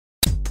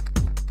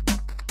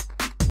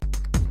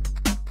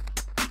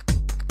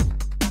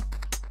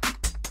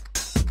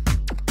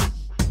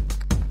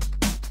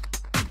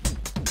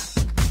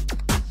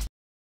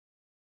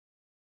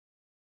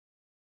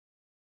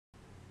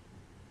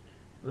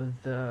with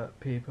the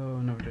people,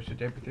 not just a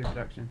day with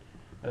production.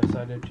 I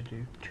decided to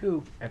do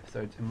 2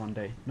 episodes in one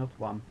day, not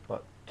 1,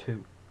 but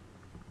 2.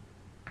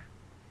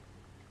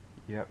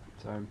 Yep,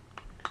 so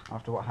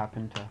after what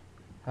happened to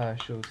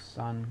Herschel's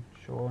son,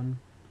 Sean,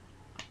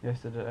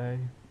 yesterday,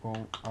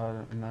 or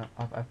in the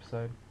other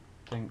episode,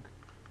 I think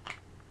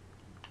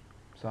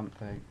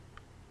something.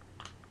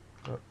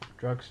 But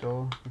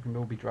drugstore, we can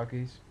all be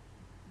druggies.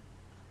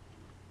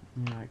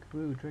 And you're like,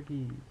 woo,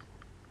 druggies.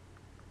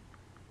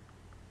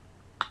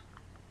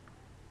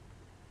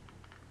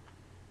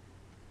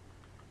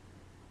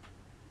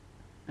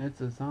 It's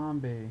a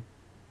zombie.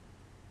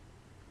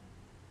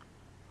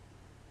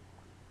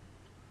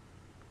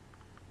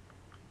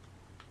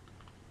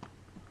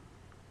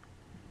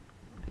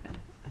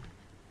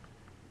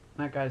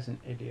 That guy's an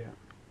idiot.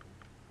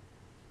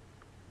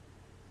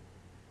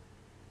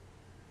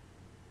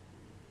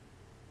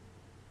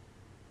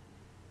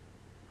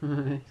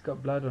 He's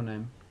got blood on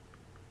him.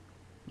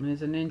 And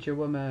he's a ninja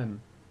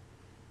woman.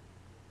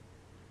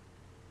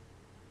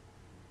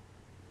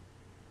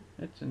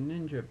 It's a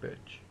ninja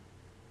bitch.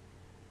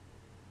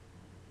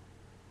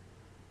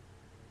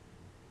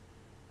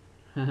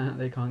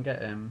 They can't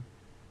get him.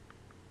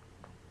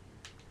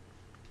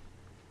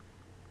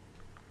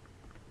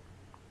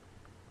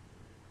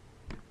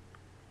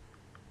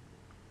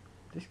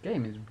 This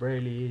game is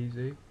really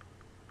easy.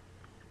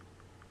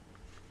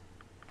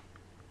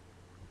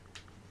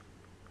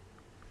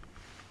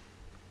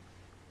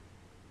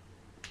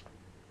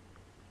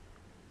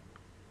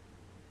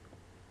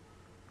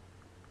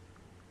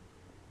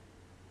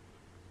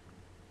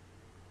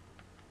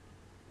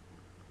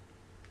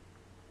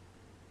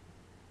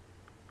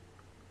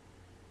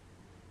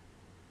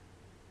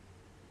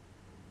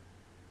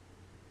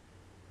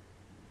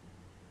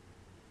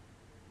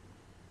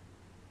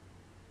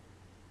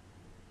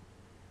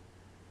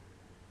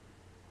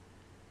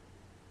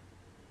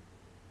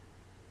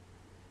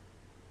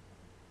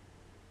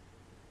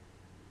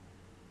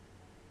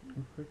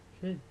 For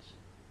kids.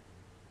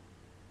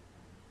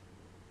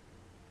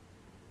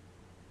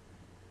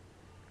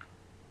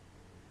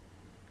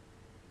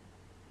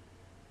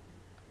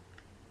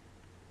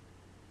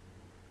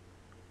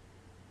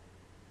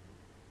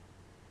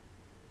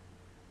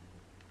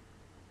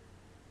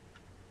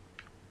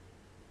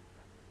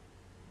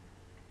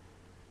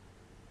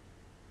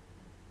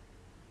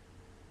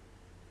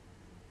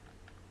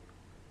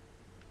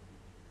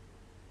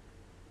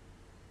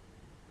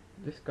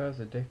 This guy's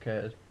a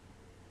dickhead.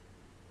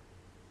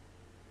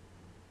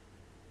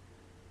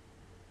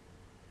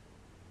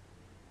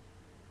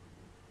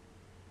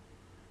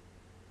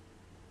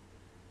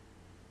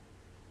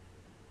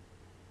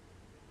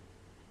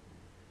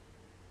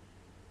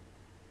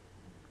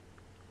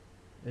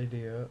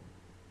 Idiot.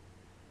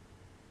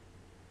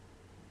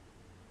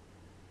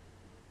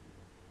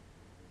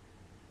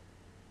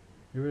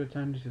 You would have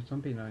turned into a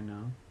zombie by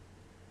now.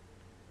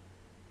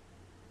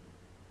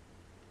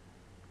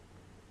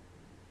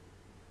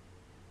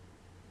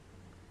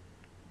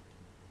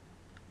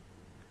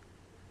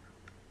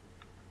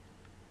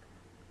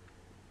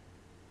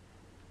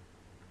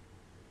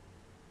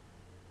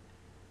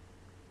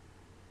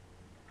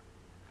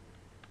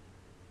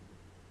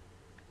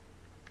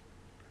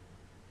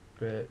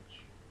 Bitch.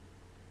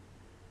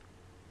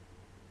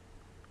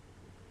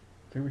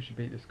 I think we should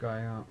beat this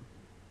guy up.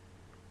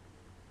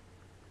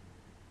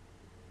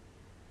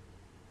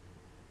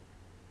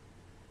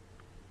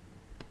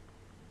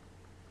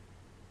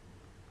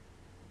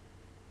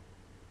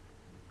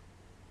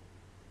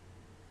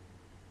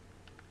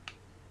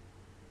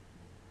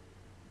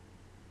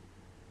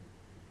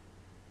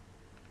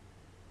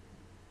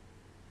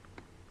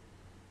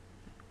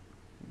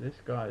 This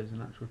guy is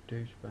an actual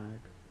douchebag.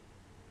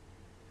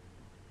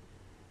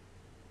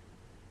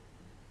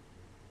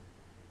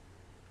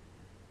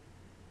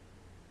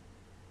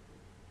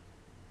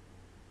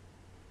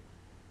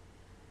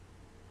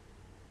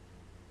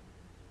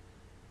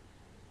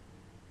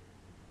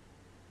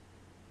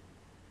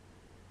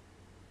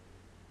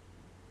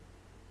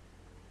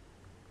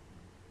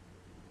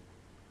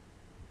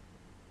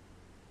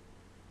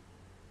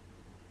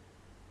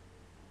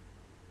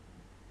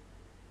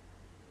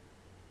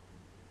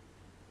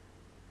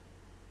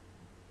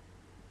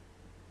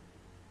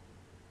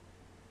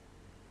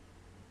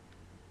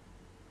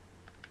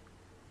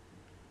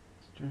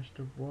 It's just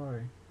a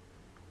boy.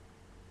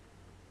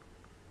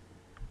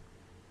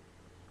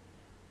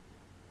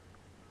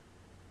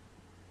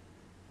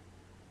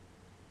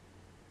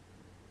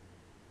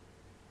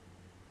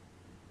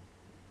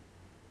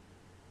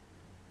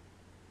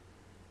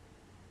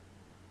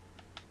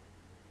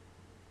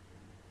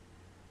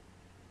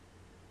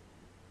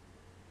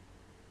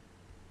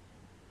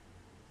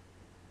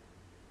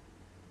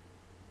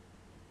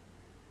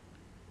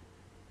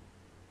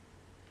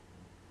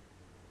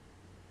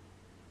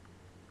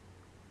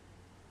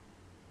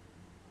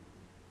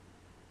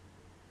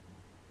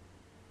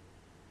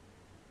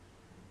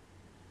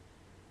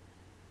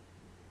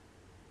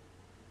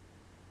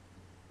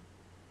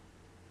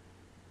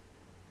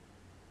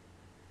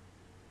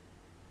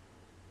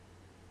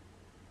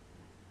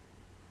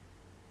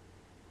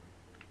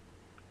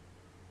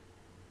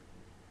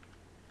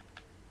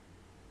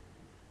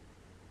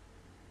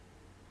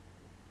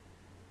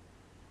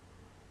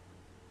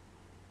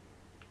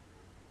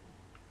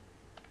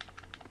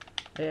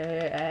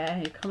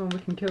 Hey, come on, we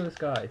can kill this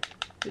guy.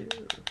 Ew.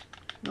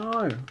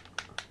 No!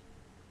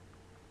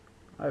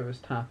 I was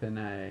tapping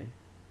A.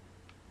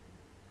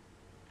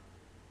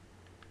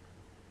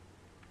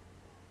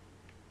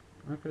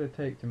 I could have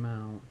taken him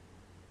out.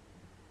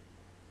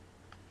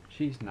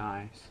 She's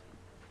nice.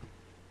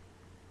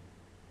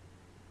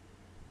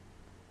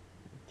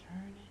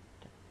 Turn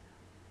it down.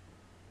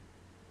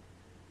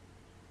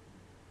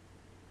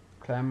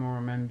 Clem will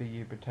remember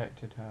you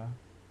protected her.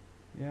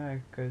 Yeah,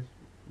 because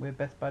we're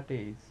best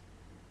buddies.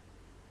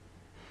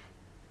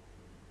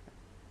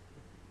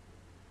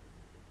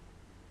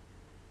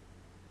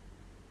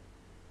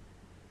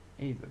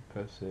 He's a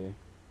pussy.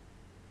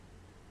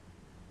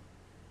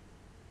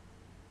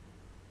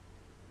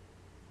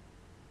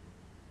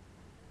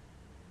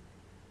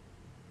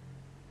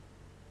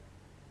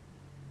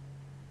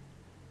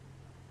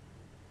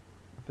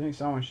 I think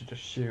someone should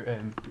just shoot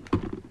him.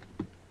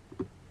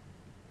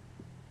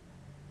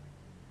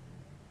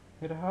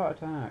 He had a heart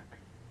attack.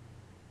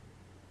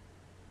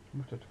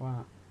 What a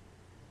twat.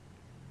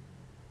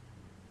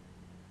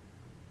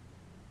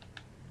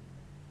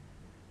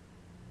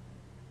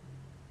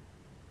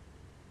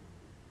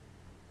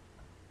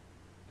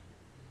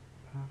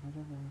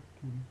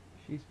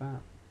 She's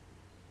fat.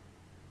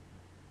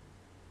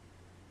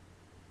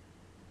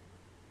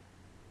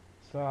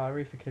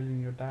 Sorry for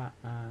killing your dad.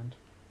 And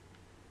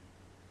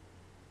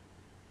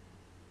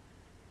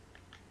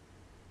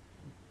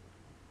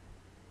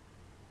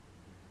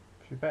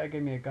she better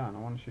give me a gun. I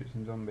want to shoot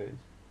some zombies.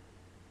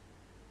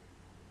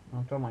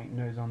 I've done like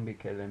no zombie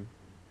killing.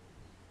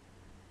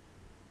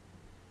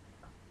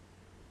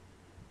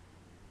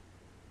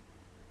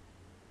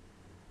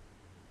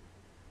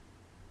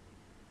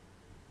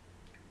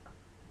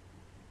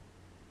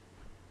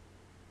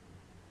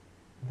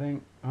 I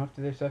think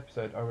after this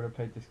episode I would have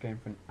played this game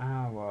for an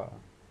hour.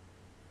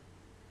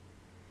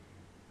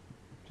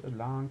 It's a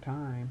long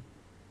time.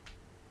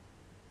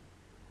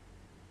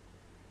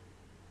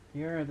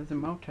 Here, there's a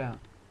motel.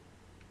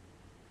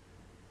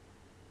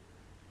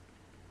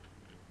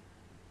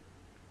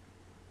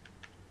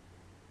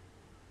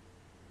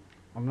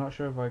 I'm not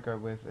sure if I go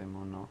with him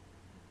or not.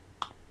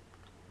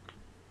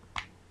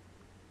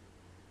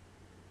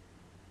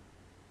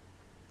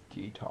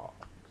 Detox.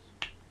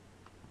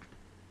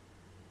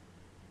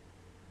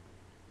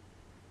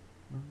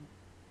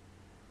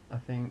 I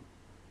think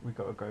we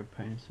gotta go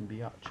paint some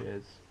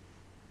biatches.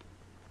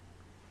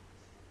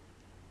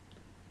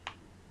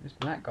 This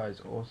black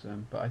guy's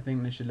awesome, but I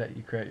think they should let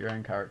you create your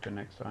own character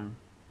next time.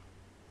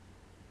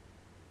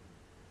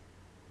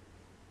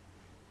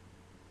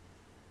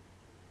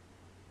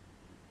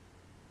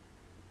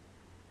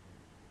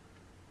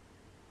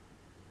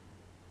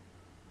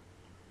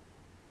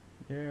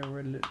 Yeah,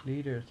 we're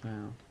leaders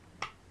now.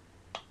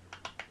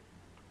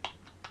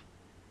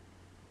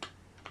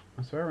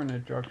 I swear we're in a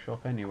drug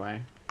shop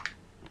anyway.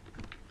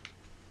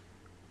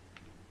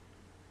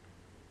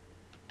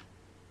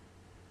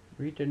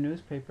 Read the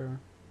newspaper.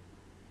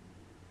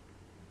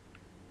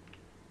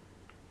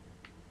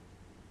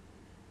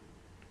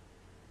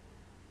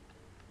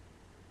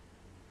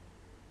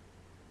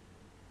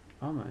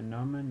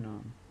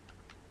 Nom.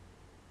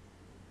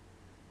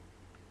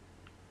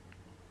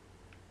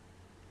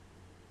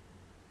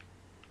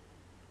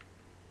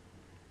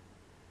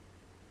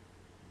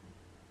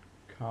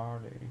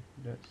 Carly.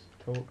 Let's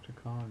talk to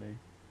Carly.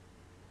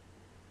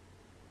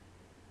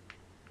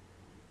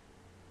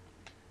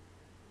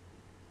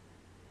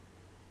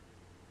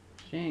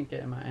 She ain't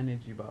getting my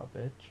energy bar,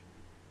 bitch.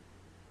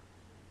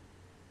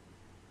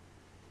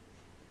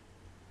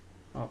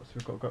 Oh, so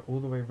we've got to go all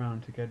the way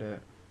around to get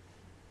it.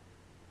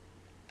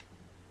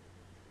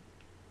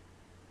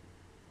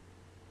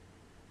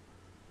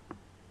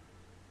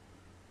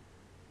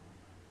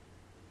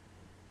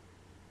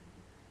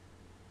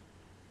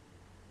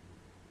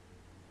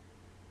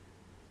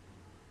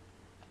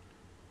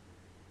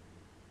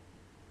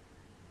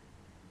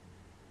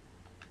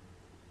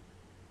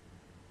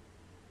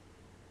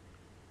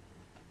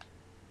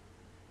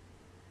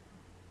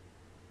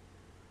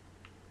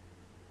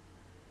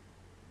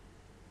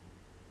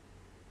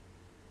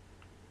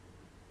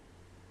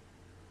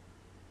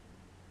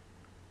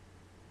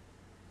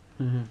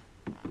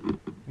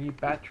 We need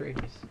batteries.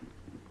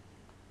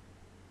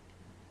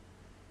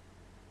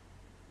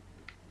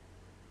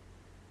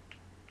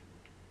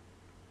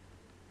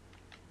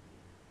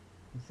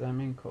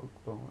 Examine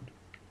corkboard.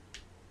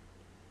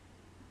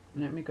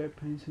 Let me go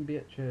paint some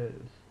bitches.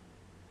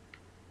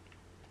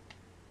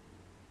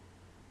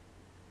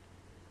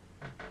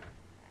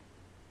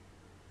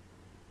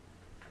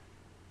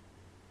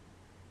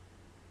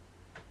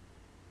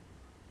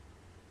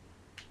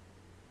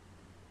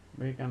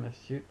 We're gonna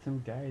shoot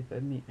some guys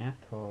in the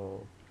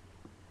asshole.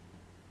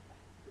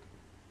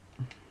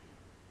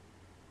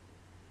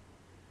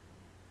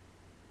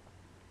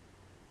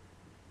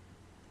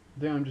 I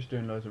think I'm just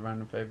doing loads of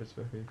random favours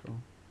for people.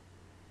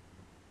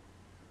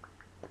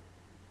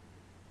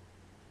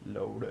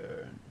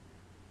 Loading.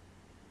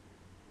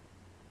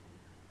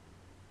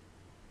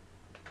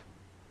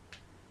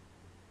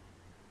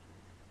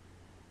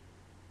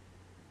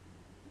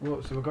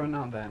 Well, so we're going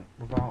out then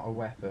without a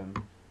weapon.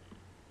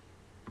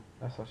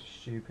 That's how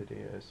stupid he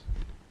is.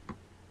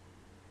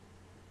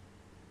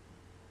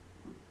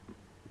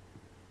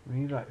 We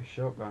need like a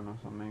shotgun or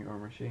something, or a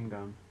machine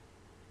gun.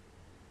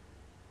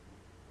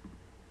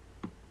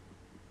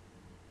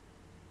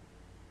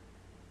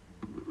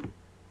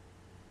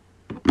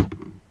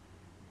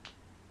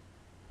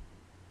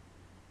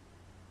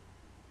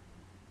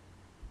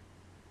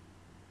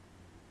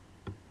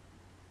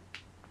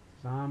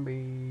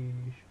 Zombies.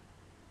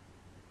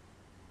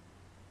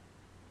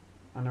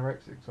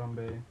 Anorexic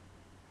zombie.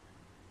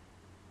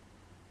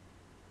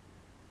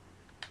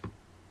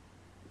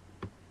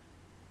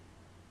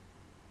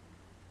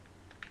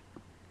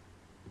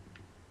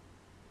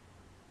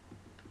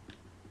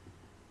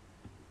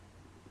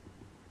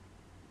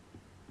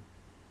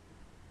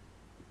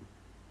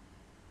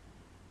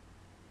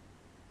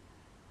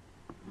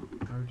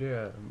 Oh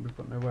dear, we've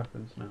got no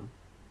weapons now.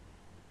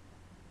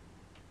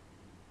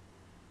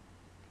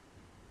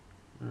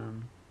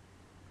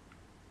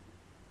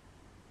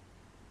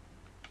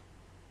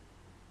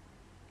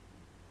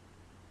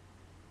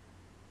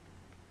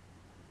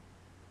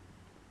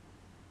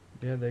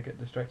 Yeah, they get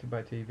distracted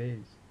by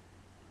TVs.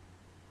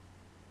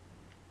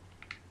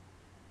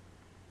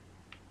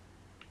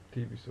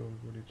 TV stores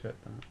already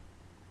checked that.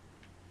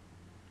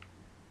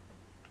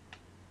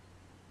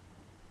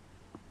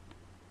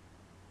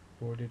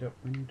 Boarded up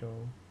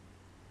window.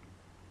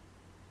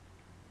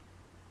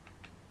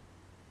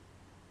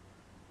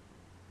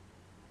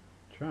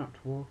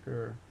 Trapped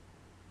Walker.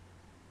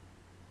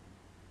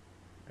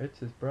 It's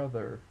his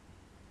brother.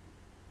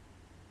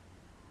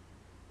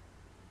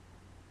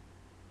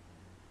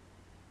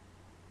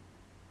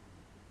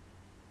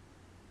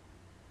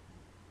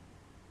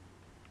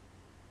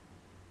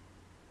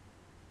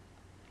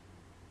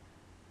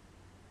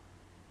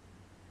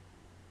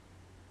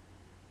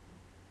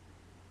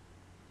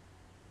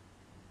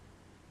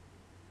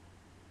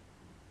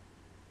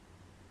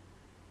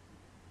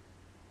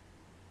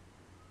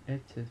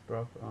 It's his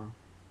brother.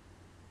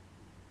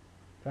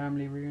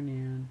 Family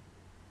reunion.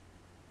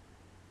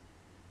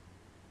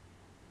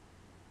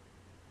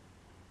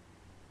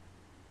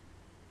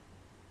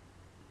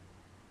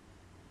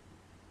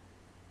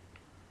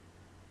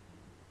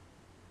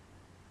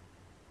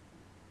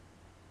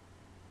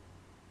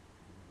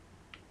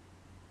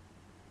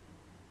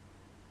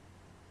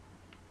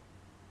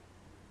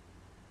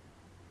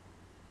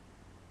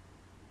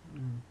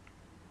 Mm.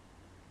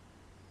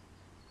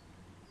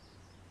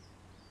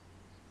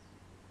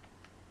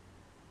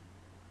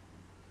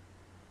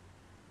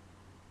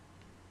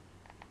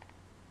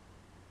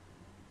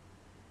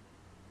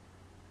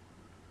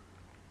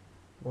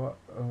 What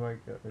have I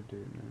got to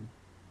do then?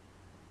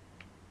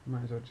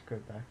 Might as well just go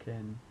back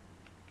in.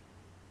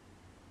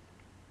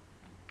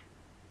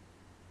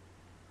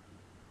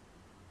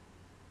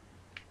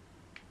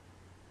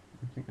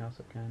 Nothing else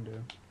I can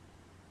do.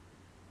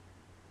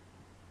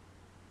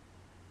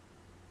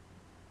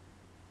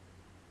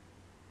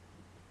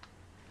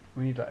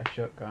 We need like a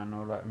shotgun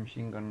or like a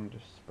machine gun and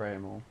just spray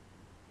them all.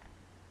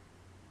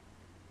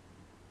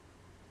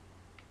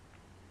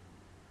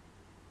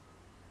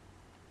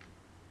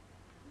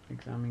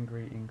 Examine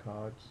greeting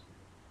cards.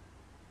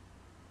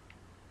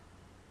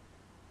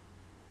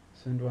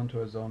 Send one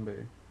to a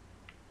zombie.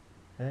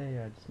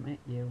 Hey, I just met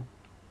you.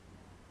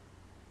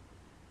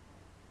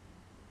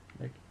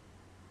 Like,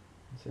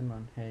 send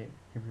one. Hey,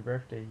 happy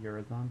birthday, you're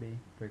a zombie,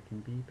 but can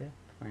be best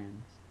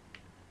friends.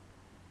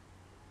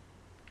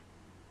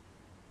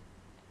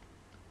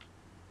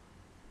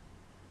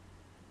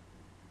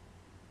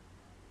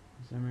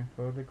 Examine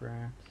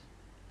photographs.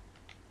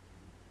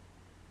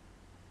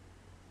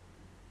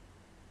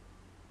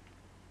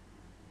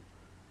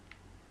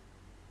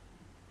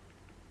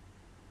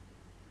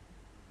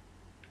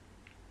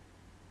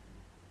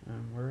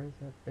 Where is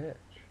that bitch?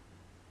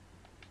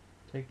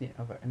 Take the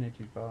other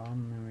energy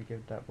bomb and we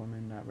give that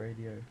woman that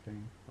radio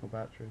thing. Or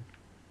battery.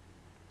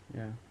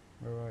 Yeah,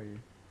 where are you?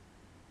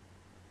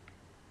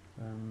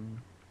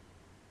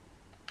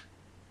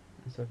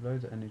 Let's have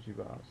loads of energy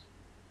bars.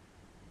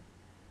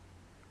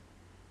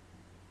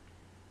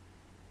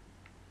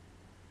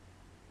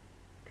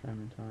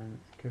 Clementine,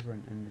 let's give her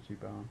an energy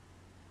bar.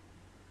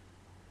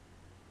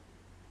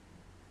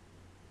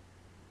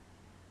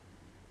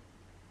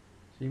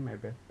 She my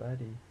best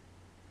buddy.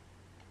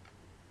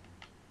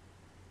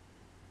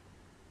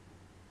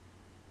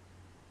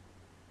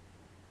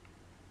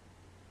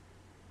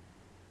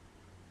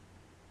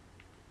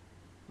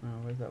 Oh,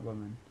 where's that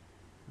woman?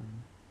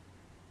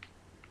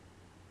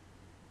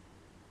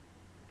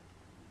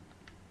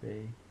 B,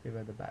 give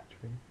her the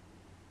battery.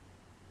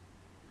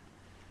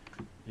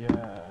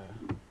 Yeah.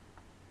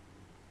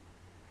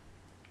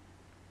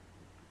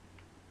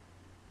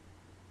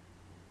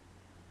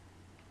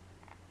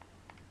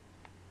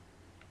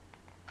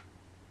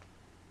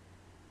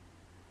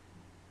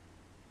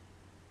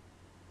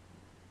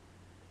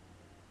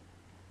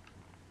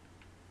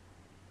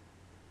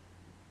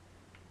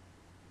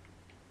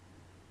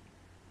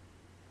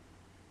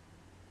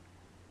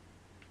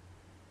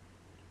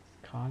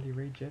 Carly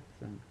Rae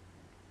Jepsen.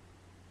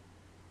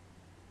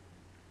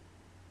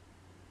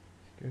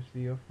 Go to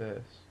the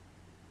office.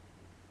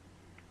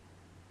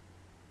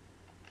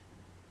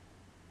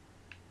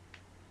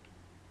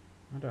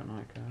 I don't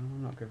like her.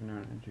 I'm not giving her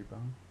an energy bar.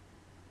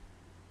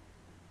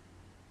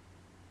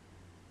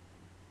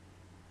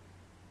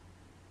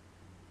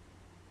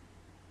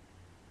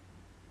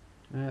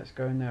 Let's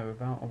go in there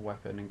without a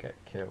weapon and get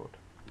killed.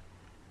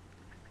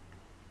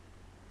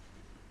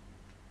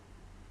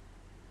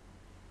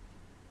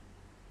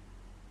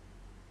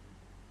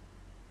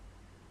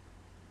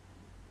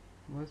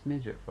 Where's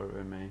Midget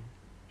following me?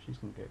 She's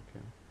gonna get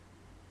killed.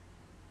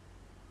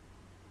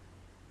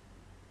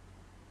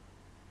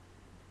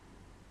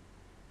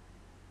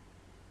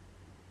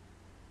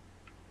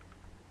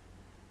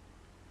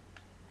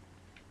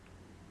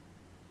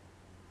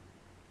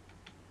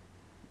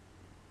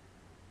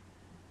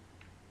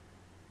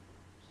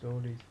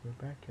 Stories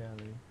for back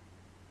alley.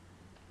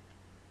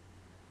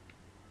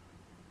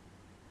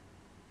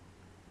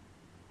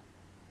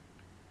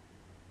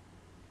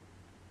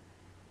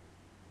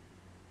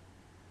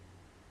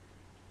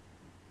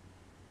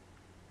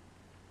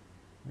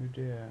 Oh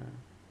dear.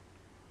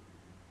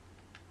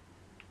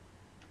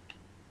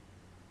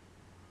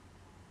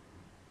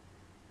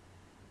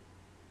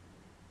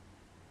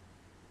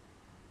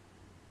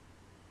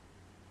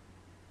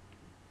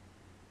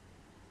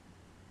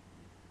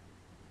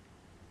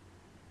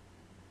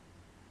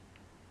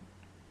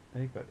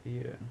 They got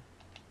eaten.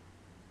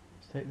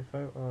 Let's take the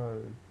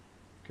photo.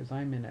 Because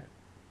I'm in it.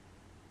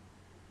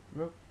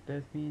 Look,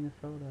 there's me in the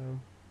photo.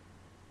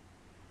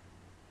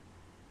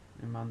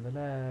 I'm on the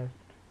left.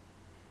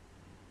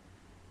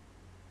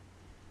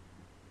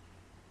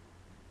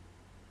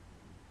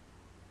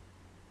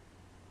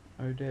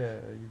 Oh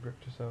dear, you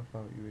ripped yourself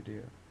out, you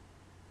idiot.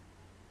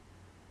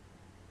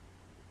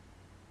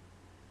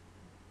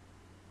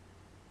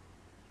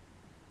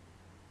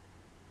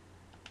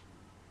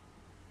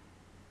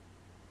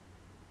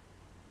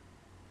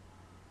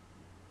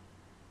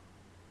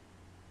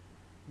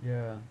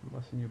 Yeah,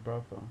 what's in your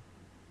brother?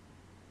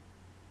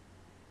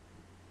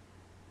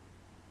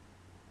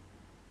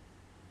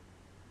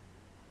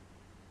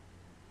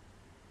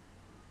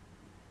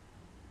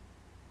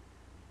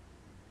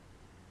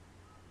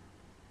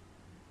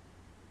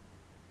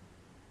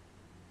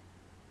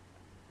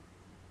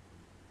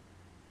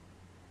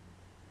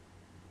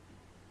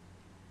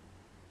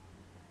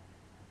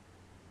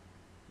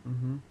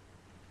 Mm-hmm.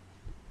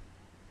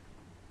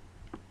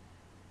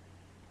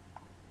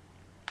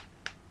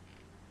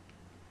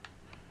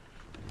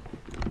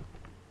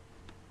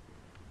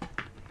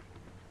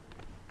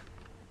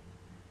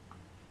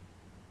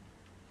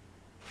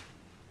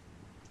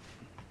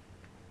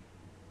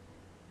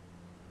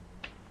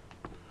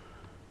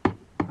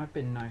 I've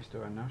been nice to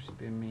her, now she's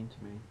being mean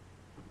to me.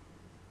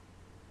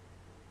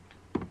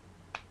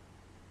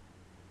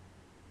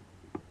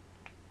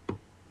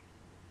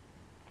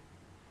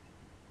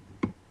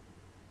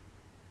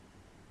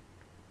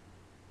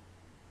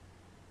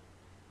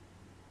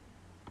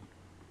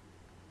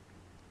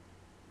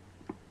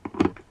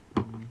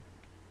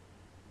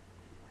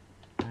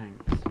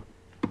 Thanks.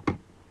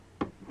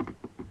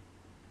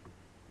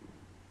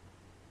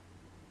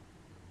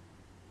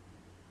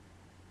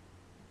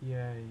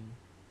 Yay.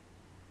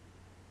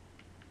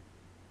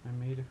 I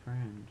made a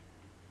friend.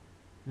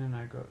 And then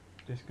I got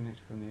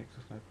disconnected from the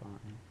exercise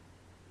party.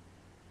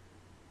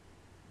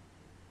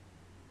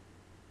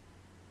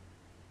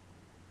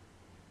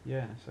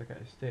 Yes, I got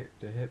a stick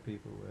to hit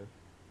people with.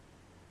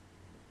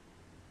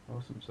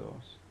 Awesome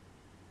sauce.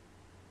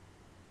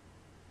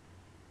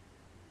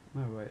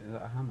 No, wait, is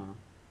that a hammer?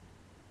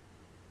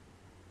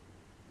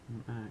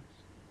 An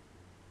axe.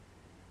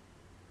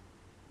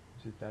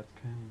 This is Dad's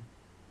cane.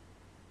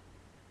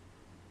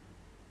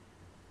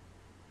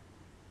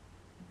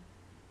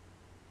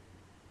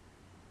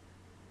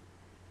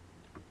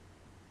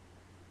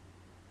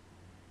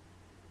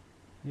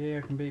 Yeah,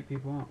 I can beat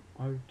people up.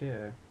 Oh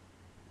dear.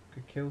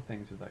 Could kill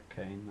things with that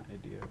cane, that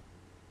idiot.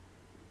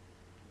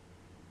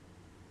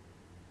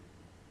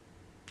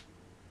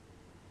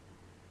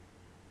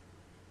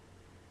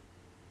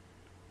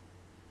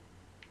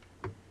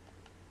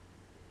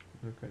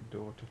 Look at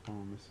daughter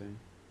pharmacy.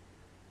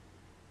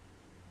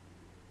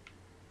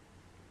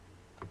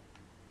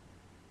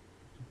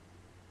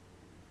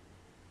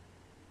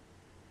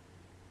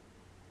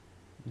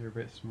 You're a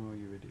bit small,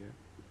 you idiot.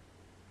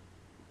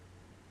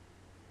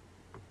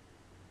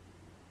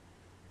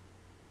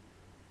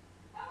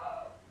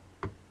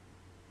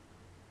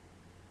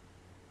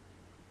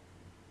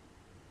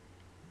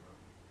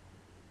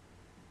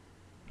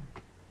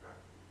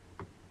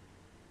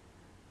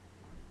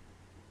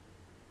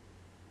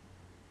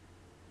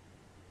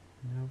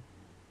 Nope.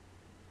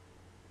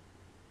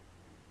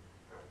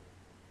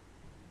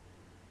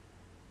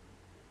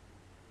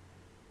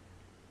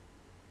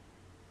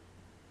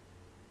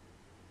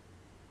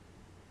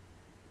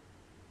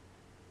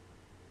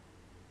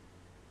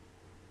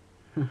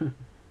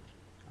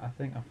 I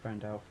think our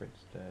friend Alfred's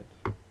dead.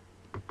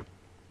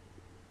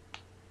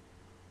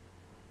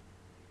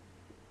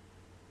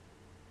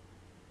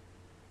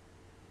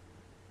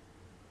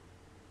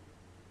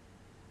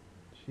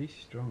 She's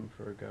strong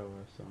for a girl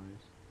her size.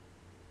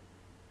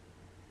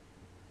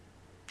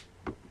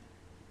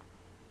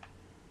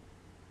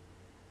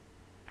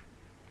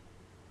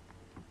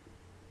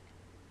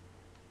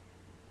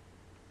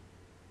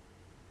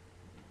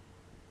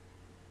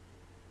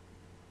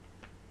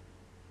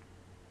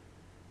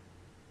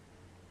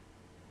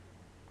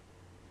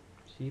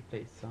 She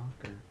plays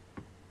soccer.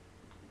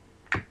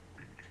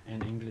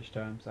 In English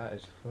terms, that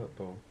is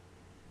football.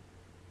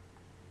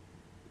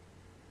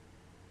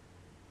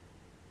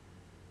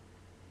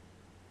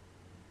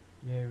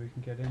 Yeah, we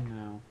can get in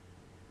now.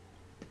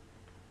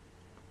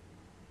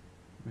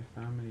 My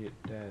family is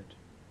dead.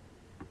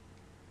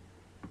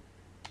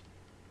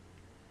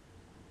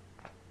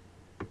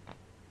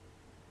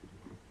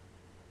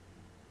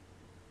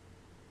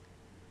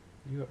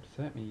 You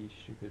upset me, you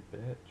stupid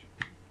bitch.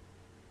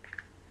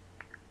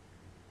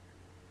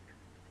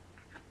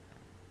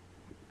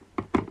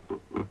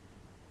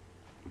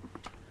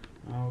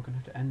 Oh, we're gonna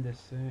have to end this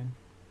soon.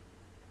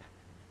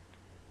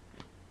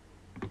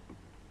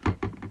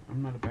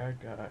 I'm not a bad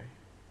guy.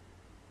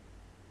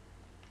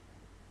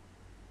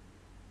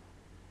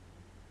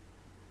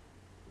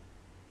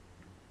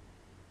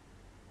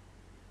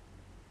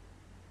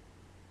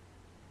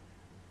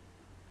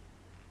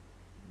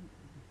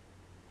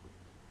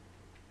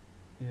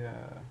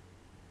 Yeah.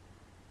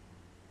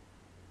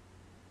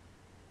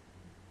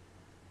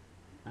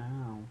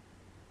 Ow.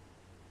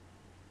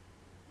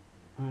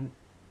 And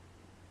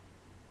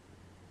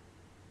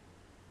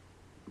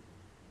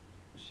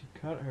she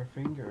cut her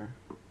finger.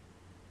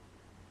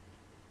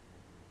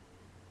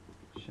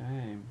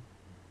 Shame.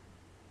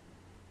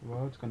 The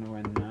world's gonna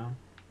win now.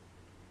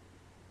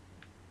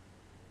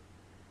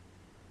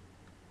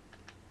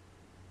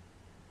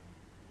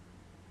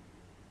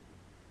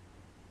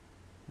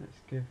 Let's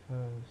give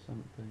her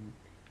something.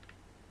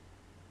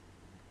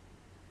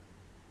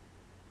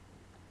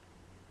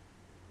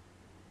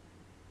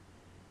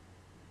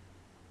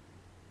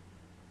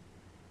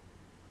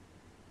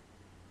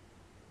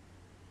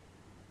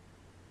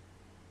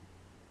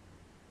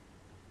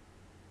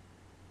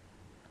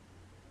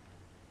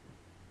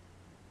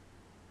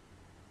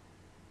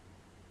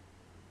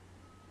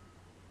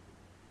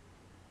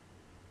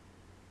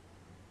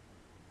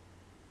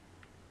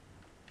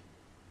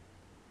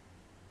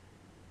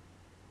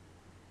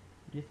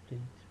 Yes, please.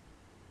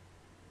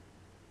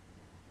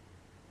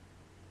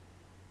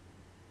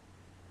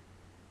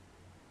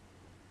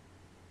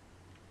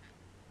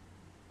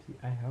 See,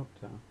 I helped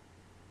her.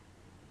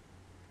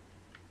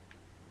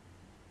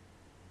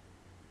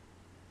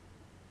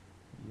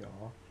 Yeah.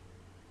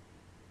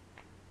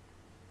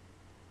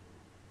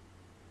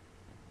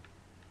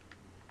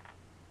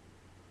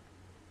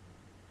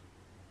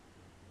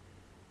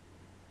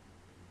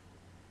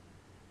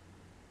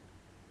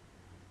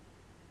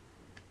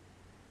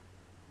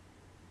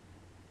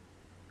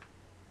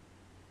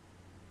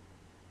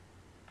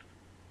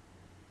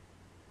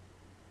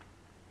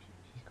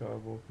 She's got a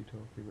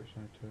walkie-talkie which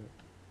I took.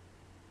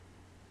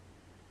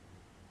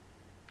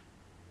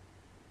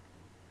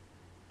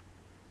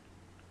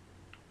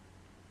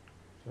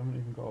 So I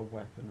haven't even got a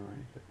weapon or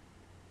anything.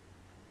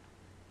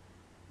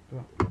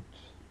 But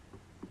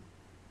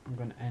I'm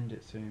gonna end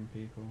it soon,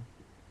 people.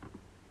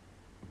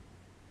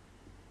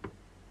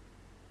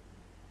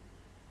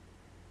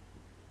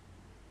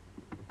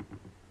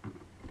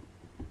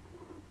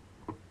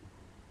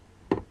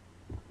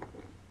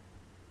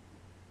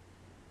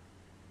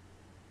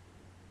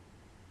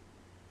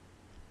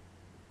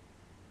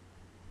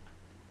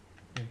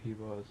 Yeah, he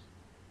was.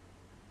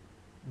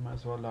 Might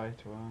as well lie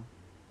to her.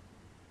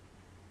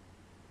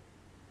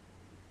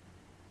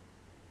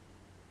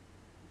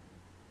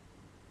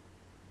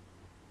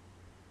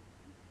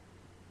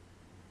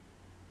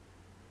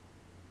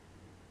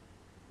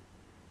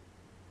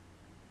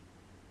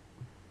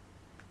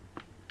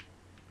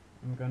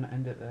 I'm gonna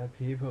end it there,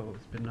 people.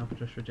 It's been enough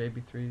just for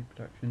JB3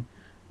 production.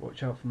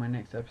 Watch out for my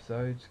next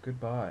episodes.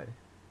 Goodbye.